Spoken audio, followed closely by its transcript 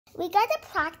We gotta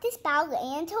practice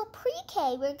ballet until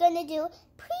pre-K. We're gonna do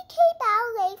pre-K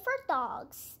ballet for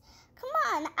dogs. Come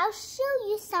on, I'll show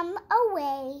you some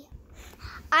away.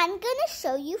 I'm gonna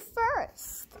show you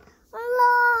first. La,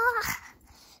 la,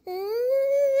 la.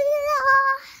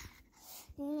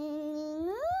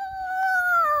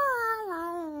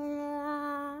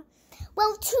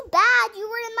 Well, too bad you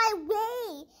were in my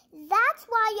way. That's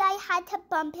why I had to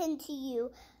bump into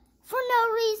you for no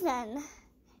reason.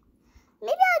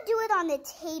 Maybe I'll do it on the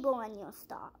table and you'll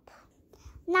stop.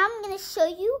 Now I'm going to show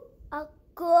you a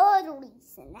good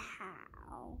reason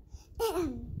how.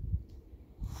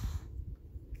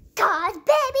 God,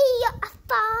 baby,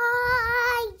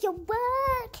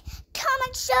 firework. Come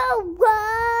and show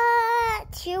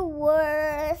what you're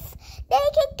worth. They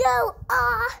can go,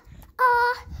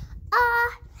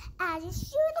 as you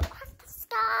shoot across the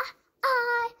sky.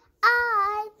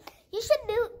 You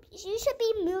should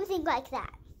be moving like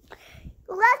that.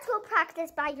 Let's go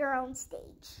practice by your own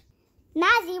stage.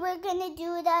 Mazzy, we're gonna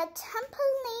do the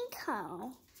trampoline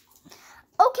cone.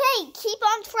 Okay, keep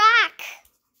on track.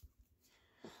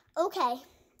 Okay,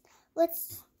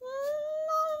 let's.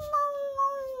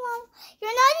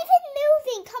 You're not even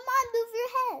moving. Come on, move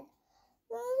your head.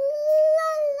 La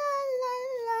la la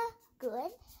la.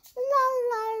 Good. La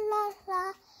la la la.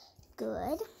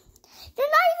 Good.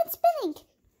 You're not even spinning.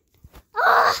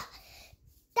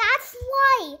 That's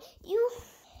why you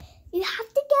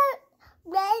have to get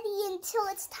ready until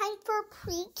it's time for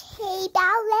pre-K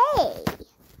ballet.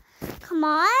 Come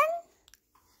on.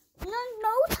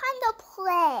 No time to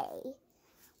play.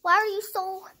 Why are you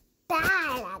so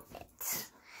bad at it?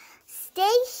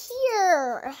 Stay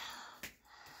here.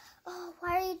 Oh,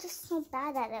 why are you just so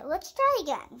bad at it? Let's try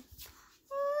again.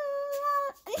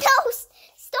 No,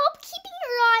 stop keeping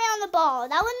your eye on the ball.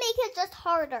 That would make it just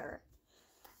harder.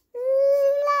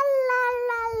 La la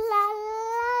la la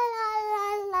la la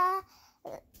la.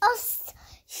 Oh,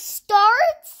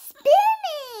 start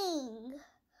spinning.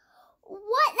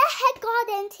 What the heck got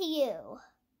into you?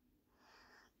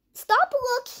 Stop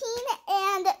looking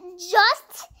and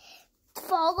just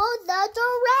follow the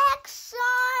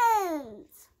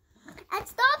directions. And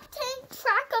stop taking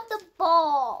track of the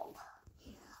ball.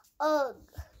 Ugh.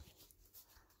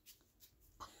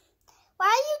 Why are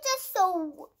you just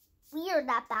so weird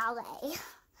at ballet?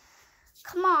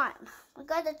 Come on, we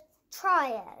gotta try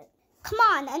it. Come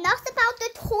on, enough about the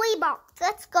toy box.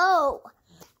 Let's go.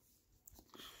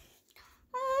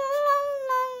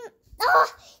 Oh,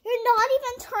 you're not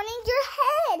even turning your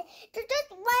head. There's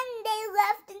just 1 day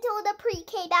left until the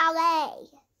pre-K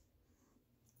ballet.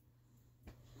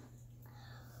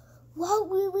 What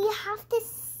will we have to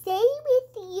say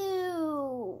with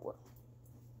you?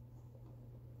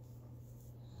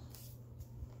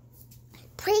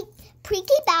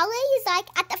 Pre-K ballet is like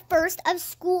at the first of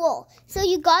school, so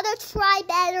you gotta try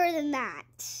better than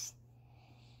that.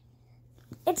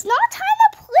 It's not time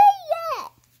to play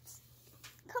yet.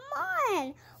 Come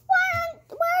on. Why are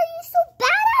you so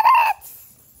bad at it?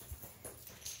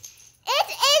 It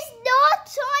is not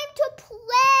time to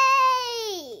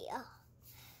play.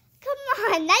 Come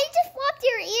on. Now you just flopped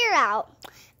your ear out.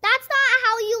 That's not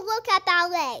how you look at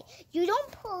ballet. You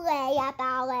don't play at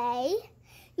ballet.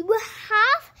 You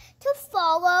have to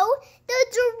follow the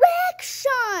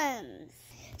directions.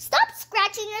 Stop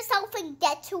scratching yourself and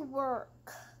get to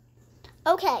work.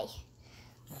 Okay.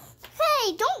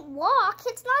 Hey, don't walk.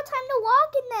 It's not time to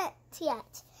walk in it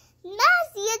yet.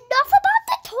 Mazzy, enough about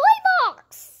the toy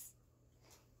box.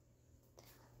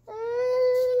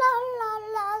 La la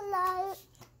la la.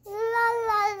 La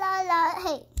la la la.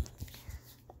 Hey.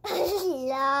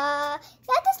 La.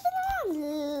 You have to spin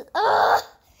around. Ugh.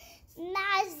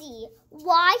 Mazzy,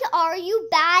 why are you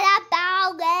bad at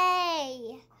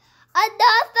ballet?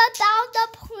 Enough